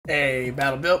Hey,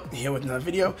 Battle Built here with another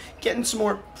video, getting some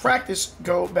more practice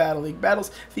Go Battle League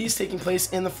battles, these taking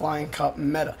place in the Flying Cup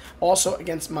meta, also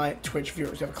against my Twitch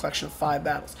viewers. We have a collection of 5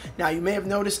 battles. Now, you may have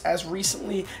noticed as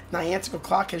recently Niantic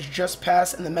clock has just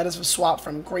passed and the metas have swapped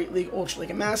from Great League, Ultra League,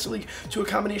 and Master League to a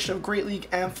combination of Great League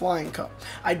and Flying Cup.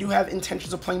 I do have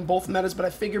intentions of playing both metas, but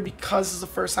I figure because this is the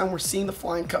first time we're seeing the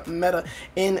Flying Cup meta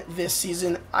in this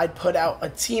season, I'd put out a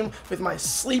team with my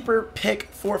sleeper pick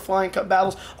for Flying Cup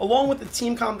battles, along with the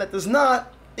team comp that does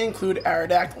not include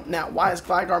Aerodactyl. Now, why is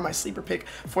Gligar my sleeper pick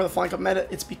for the Flying Cup meta?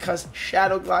 It's because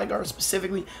Shadow Gligar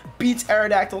specifically beats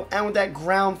Aerodactyl, and with that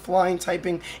ground flying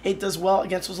typing, it does well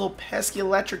against those little pesky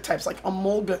electric types like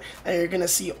Emolga that you're going to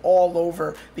see all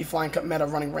over the Flying Cup meta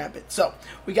running rampant. So,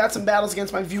 we got some battles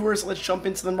against my viewers. Let's jump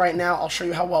into them right now. I'll show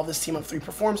you how well this team of 3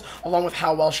 performs, along with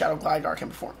how well Shadow Gligar can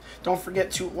perform. Don't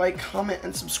forget to like, comment,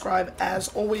 and subscribe as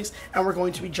always, and we're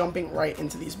going to be jumping right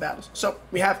into these battles. So,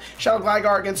 we have Shadow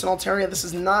Gligar against an Altaria. This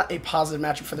is not a positive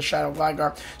matchup for the Shadow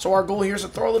Gligar. So our goal here is to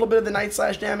throw a little bit of the Night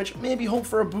Slash damage, maybe hope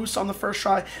for a boost on the first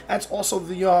try. That's also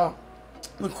the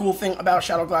cool thing about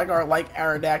Shadow Gligar, like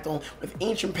Aerodactyl, with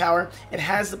Ancient Power, it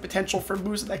has the potential for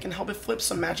boost that can help it flip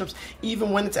some matchups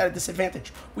even when it's at a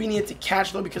disadvantage. We needed to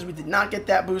catch though because we did not get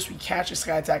that boost. We catch a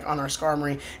Sky Attack on our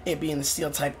Skarmory, it being the Steel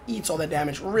type, eats all the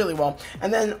damage really well,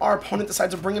 and then our opponent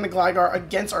decides to bring in a Gligar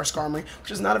against our Skarmory,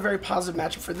 which is not a very positive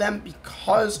matchup for them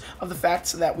because of the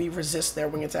fact that we resist their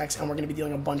wing attacks and we're going to be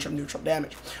dealing a bunch of neutral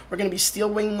damage. We're going to be Steel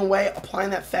Winging away,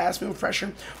 applying that fast move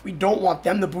pressure. We don't want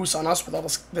them to boost on us with all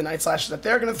the Night Slashes that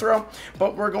they're going to throw,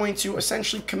 but we're going to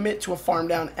essentially commit to a farm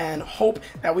down and hope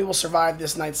that we will survive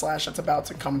this Night Slash that's about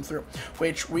to come through,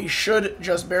 which we should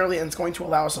just barely, and it's going to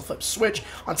allow us to flip switch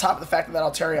on top of the fact that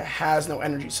Altaria has no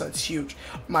energy, so it's huge.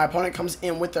 My opponent comes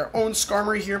in with their own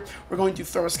Skarmory here. We're going to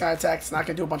throw a Sky Attack. It's not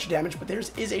going to do a bunch of damage, but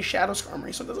theirs is a Shadow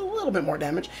Skarmory, so it does a little bit more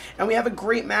damage, and we have a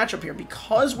great matchup here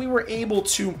because we were able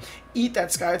to eat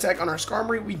that Sky Attack on our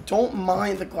Skarmory. We don't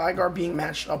mind the Gligar being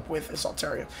matched up with this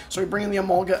Altaria, so we bring in the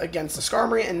Emolga against the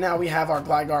Skarmory, and now we have our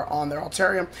Gligar on their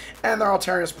Altaria, and their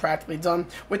Altaria is practically done.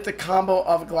 With the combo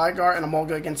of Gligar and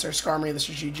Emolga against their Skarmory, this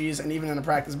is GG's, and even in a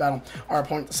practice battle, our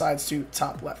opponent decides to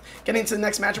top left. Getting to the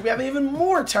next matchup, we have an even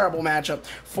more terrible matchup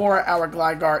for our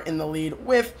Gligar in the lead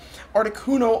with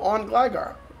Articuno on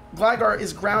Gligar. Gligar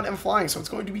is ground and flying, so it's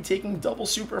going to be taking double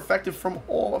super effective from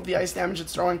all of the ice damage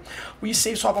it's throwing. We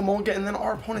save swap Emolga, and then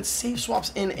our opponent save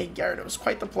swaps in a Gyarados.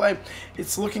 Quite the play.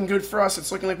 It's looking good for us. It's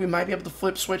looking like we might be able to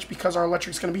flip switch because our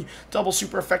electric's going to be double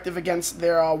super effective against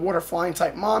their water flying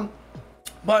type Mon.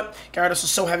 But Gyarados is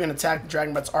so heavy on attack, the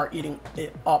Dragon Breaths are eating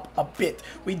it up a bit.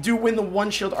 We do win the one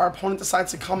shield. Our opponent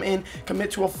decides to come in, commit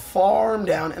to a farm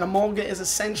down, and Emolga is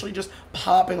essentially just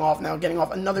popping off now, getting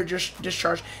off another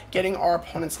discharge, getting our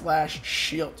opponent's last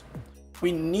shield.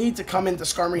 We need to come into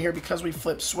Skarmory here because we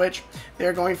flip switch.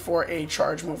 They're going for a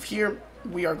charge move here.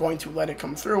 We are going to let it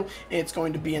come through. It's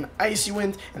going to be an Icy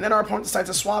Wind, and then our opponent decides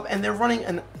to swap, and they're running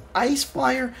an Ice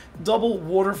Flyer double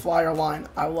Water Flyer line.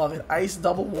 I love it. Ice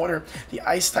double water. The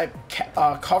Ice type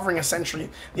covering essentially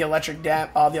the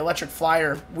electric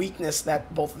Flyer weakness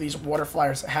that both of these Water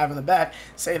Flyers have in the back.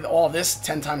 Say all this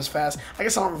 10 times fast. I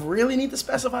guess I don't really need to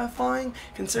specify flying,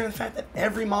 considering the fact that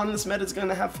every mon in this meta is going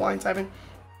to have flying typing.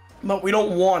 But we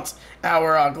don't want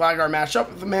our Gligar matched up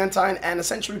with the Mantine, and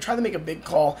essentially we tried to make a big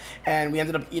call, and we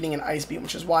ended up eating an Ice Beam,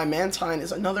 which is why Mantine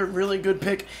is another really good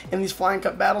pick in these Flying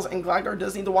Cup battles, and Gligar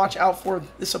does need to watch out for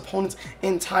this opponent's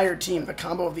entire team. The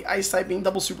combo of the Ice type being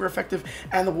double super effective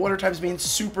and the Water types being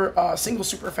single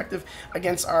super effective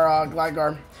against our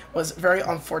Gligar was very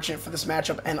unfortunate for this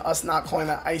matchup, and us not calling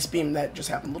that Ice Beam that just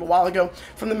happened a little while ago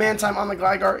from the Mantine on the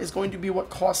Gligar is going to be what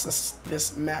costs us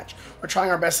this match. We're trying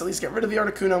our best to at least get rid of the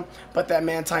Articuno, but that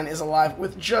Mantine is alive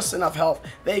with just enough health.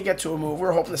 They get to a move.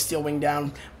 We're hoping to Steel Wing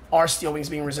down. Our Steel Wings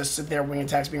being resisted, their wing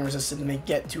attacks being resisted, and they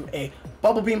get to a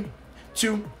Bubble Beam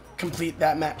to complete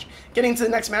that match. Getting to the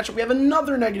next matchup, we have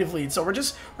another negative lead. So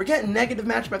we're getting negative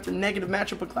matchup after negative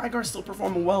matchup, but Gligar's still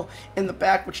performing well in the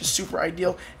back, which is super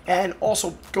ideal, and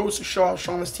also goes to show how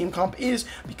strong this team comp is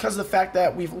because of the fact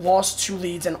that we've lost 2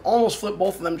 leads and almost flipped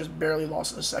both of them, just barely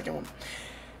lost the second one.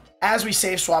 As we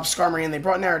save swap Skarmory, and they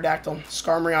brought in Aerodactyl.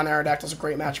 Skarmory on Aerodactyl is a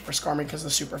great matchup for Skarmory because of the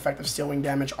super effective Steel Wing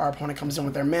damage. Our opponent comes in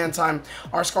with their Mantine.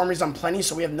 Our Skarmory's done plenty,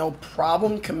 so we have no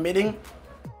problem committing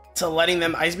to letting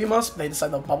them Ice Beam us. They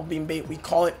decide the Bubble Beam bait, we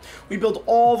call it. We build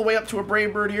all the way up to a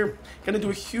Brave Bird here. Gonna do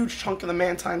a huge chunk of the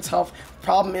Mantine's health.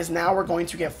 Problem is now we're going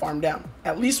to get farmed down.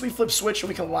 At least we flip switch and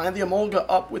we can line the Emolga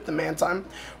up with the Mantine.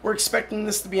 We're expecting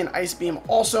this to be an Ice Beam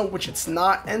also, which it's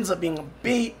not. Ends up being a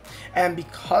bait. And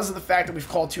because of the fact that we've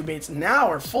called 2 baits, now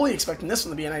we're fully expecting this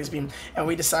one to be an Ice Beam, and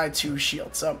we decide to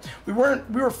shield. So we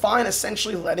were fine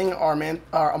essentially letting our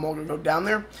Emolga go down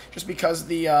there, just because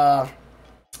the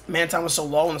Mantine was so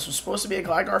low, and this was supposed to be a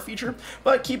Gligar feature,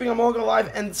 but keeping Emolga alive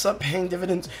ends up paying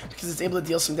dividends because it's able to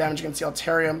deal some damage against the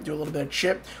Altaria, do a little bit of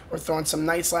chip, or throwing some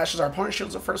Night Slashes. Our opponent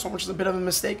shields the first one, which is a bit of a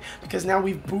mistake because now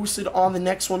we've boosted on the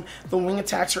next one. The wing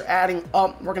attacks are adding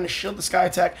up. We're going to shield the Sky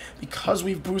Attack because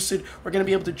we've boosted. We're going to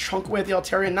be able to chunk away at the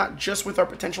Altaria, not just with our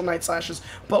potential Night Slashes,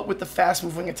 but with the fast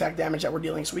move wing attack damage that we're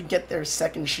dealing. So we get their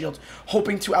second shield,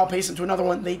 hoping to outpace into another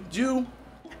one. They do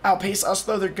outpace us,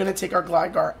 though. They're going to take our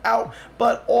Gligar out,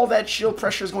 but all that shield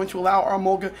pressure is going to allow our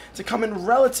Emolga to come in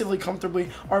relatively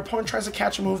comfortably. Our opponent tries to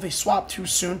catch a move. They swap too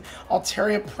soon.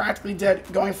 Altaria practically dead,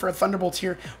 going for a Thunderbolt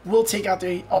here. We'll take out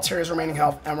the Altaria's remaining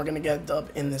health, and we're going to get a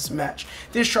dub in this match.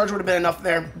 Discharge would have been enough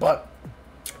there, but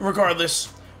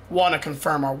regardless, want to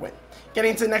confirm our win.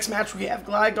 Getting into the next match, we have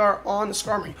Gligar on the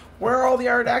Skarmory. Where are all the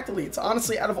Aerodactyl leads?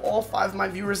 Honestly, out of all 5 of my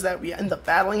viewers that we end up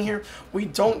battling here, we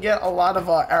don't get a lot of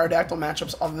Aerodactyl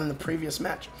matchups other than the previous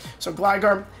match. So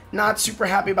Gligar, not super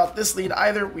happy about this lead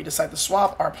either. We decide to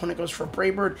swap. Our opponent goes for a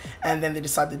Brave Bird, and then they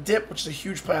decide to dip, which is a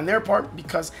huge play on their part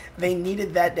because they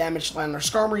needed that damage to land on their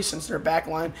Skarmory since their back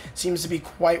line seems to be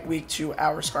quite weak to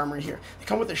our Skarmory here. They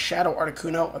come with a Shadow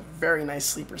Articuno, a very nice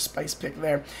sleeper spice pick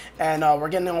there, and we're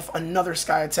getting off another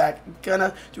Sky Attack.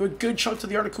 Gonna do a good chunk to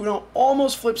the Articuno,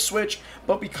 almost flip switch,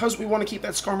 but because we want to keep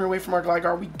that Skarmory away from our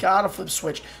Gligar, we gotta flip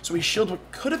switch. So we shield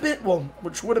what could have been, well,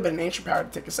 which would have been an Ancient Power to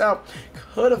take us out,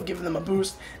 could have given them a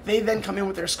boost. They then come in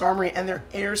with their Skarmory and they're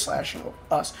air slashing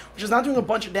us, which is not doing a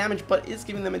bunch of damage, but is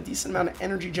giving them a decent amount of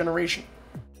energy generation.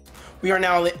 We are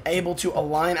now able to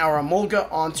align our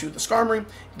Emolga onto the Skarmory,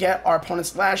 get our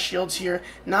opponent's last shields here.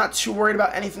 Not too worried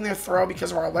about anything they throw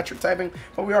because of our electric typing,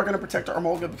 but we are going to protect our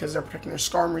Emolga because they're protecting their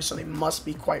Skarmory, so they must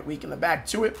be quite weak in the back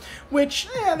to it, which,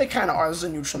 they kind of are. This is a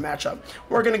neutral matchup.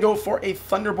 We're going to go for a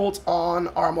Thunderbolt on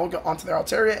our Emolga onto their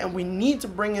Altaria, and we need to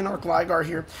bring in our Gligar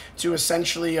here to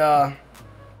essentially,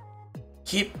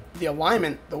 keep the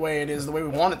alignment the way it is, the way we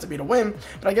want it to be to win.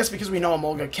 But I guess because we know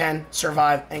Emolga can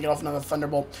survive and get off another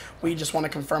Thunderbolt, we just want to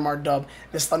confirm our dub.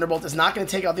 This Thunderbolt is not going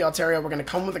to take out the Altaria. We're going to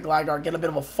come with the Gligar, get a bit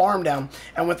of a farm down,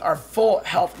 and with our full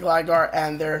health Gligar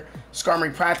and their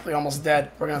Skarmory practically almost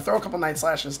dead, we're going to throw a couple Night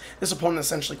Slashes. This opponent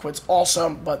essentially quits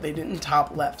also, but they didn't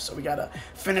top left, so we got to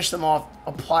finish them off,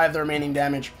 apply the remaining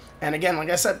damage. And again, like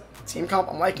I said, team comp,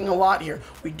 I'm liking a lot here.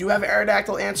 We do have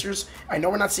Aerodactyl answers. I know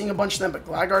we're not seeing a bunch of them, but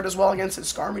Gligar does well against it.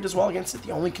 Skarmory does well against it.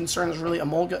 The only concern is really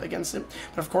Emolga against it.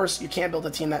 But of course, you can't build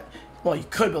a team that, well, you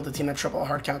could build a team that triple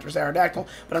hard counters Aerodactyl,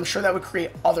 but I'm sure that would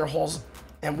create other holes,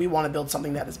 and we want to build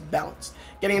something that is balanced.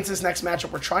 Getting into this next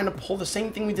matchup, we're trying to pull the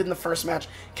same thing we did in the first match,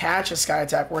 catch a Sky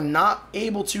Attack. We're not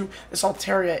able to. This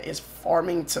Altaria is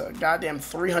farming to goddamn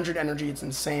 300 energy. It's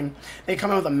insane. They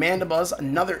come in with a Mandibuzz,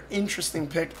 another interesting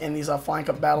pick in these Flying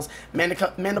Cup battles.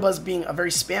 Mandibuzz being a very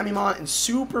spammy mon and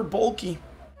super bulky.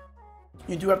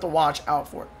 You do have to watch out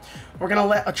for it. We're going to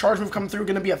let a charge move come through.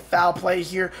 Going to be a foul play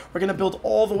here. We're going to build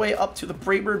all the way up to the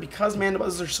Brave Bird because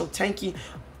Mandibuzzes are so tanky.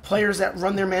 Players that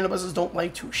run their Mandibuzzes don't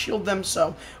like to shield them,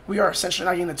 so we are essentially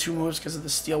not getting the 2 moves because of the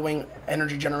Steel Wing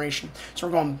energy generation. So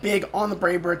we're going big on the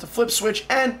Brave Bird to flip switch,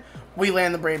 and we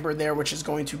land the Brave Bird there, which is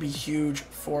going to be huge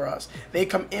for us. They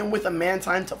come in with a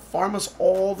Mantine to farm us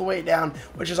all the way down,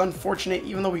 which is unfortunate,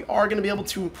 even though we are going to be able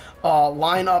to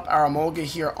line up our Emolga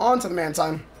here onto the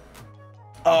Mantine.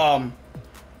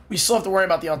 We still have to worry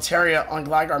about the Altaria on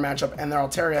Gligar matchup, and their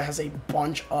Altaria has a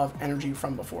bunch of energy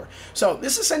from before. So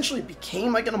this essentially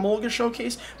became like an Emolga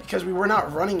showcase because we were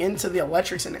not running into the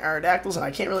Electrics and Aerodactyls, and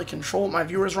I can't really control what my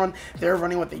viewers run. They're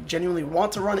running what they genuinely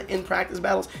want to run in practice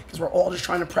battles because we're all just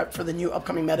trying to prep for the new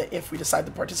upcoming meta if we decide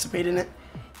to participate in it.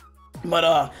 But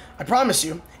I promise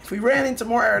you, if we ran into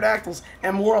more Aerodactyls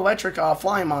and more electric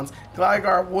flying mons,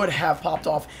 Gligar would have popped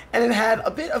off, and it had a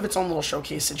bit of its own little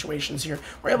showcase situations here.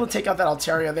 We're able to take out that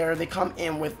Altaria there. They come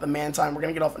in with the Mantine. We're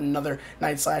going to get off another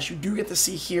Night Slash. You do get to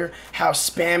see here how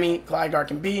spammy Gligar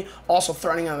can be, also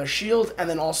threatening another shield, and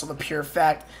then also the pure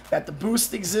fact that the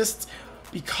boost exists.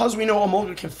 Because we know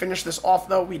Emolga can finish this off,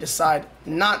 though, we decide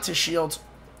not to shield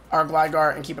our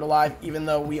Gligar and keep it alive, even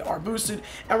though we are boosted,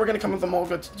 and we're going to come with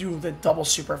Emolga to do the double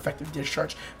super effective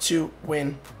discharge to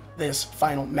win this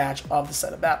final match of the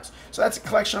set of battles. So that's a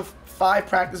collection of 5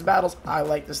 practice battles. I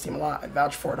like this team a lot. I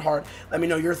vouch for it hard. Let me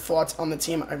know your thoughts on the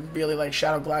team. I really like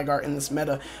Shadow Gligar in this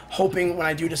meta, hoping when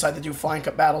I do decide to do Flying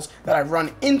Cup battles that I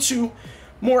run into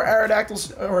more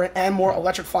Aerodactyls and more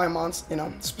Electric Flymons, you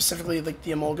know, specifically like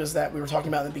the Emolgas that we were talking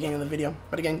about in the beginning of the video.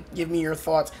 But again, give me your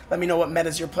thoughts. Let me know what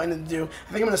metas you're planning to do.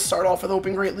 I think I'm going to start off with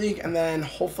Open Great League and then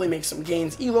hopefully make some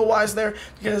gains elo-wise there,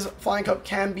 because Flying Cup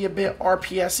can be a bit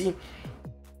RPS-y.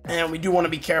 And we do want to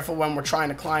be careful when we're trying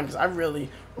to climb, because I really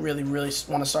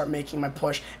want to start making my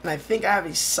push. And I think I have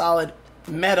a solid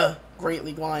meta Great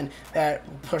League line that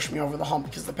will push me over the hump,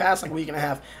 because the past like week and a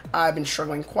half I've been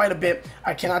struggling quite a bit.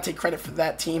 I cannot take credit for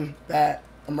that team that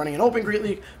I'm running an Open Great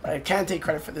League, but I can take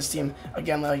credit for this team.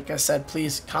 Again, like I said,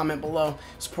 please comment below,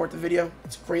 support the video.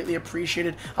 It's greatly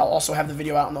appreciated. I'll also have the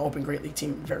video out on the Open Great League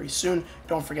team very soon.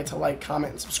 Don't forget to like,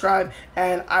 comment, and subscribe,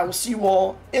 and I will see you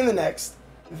all in the next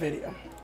video.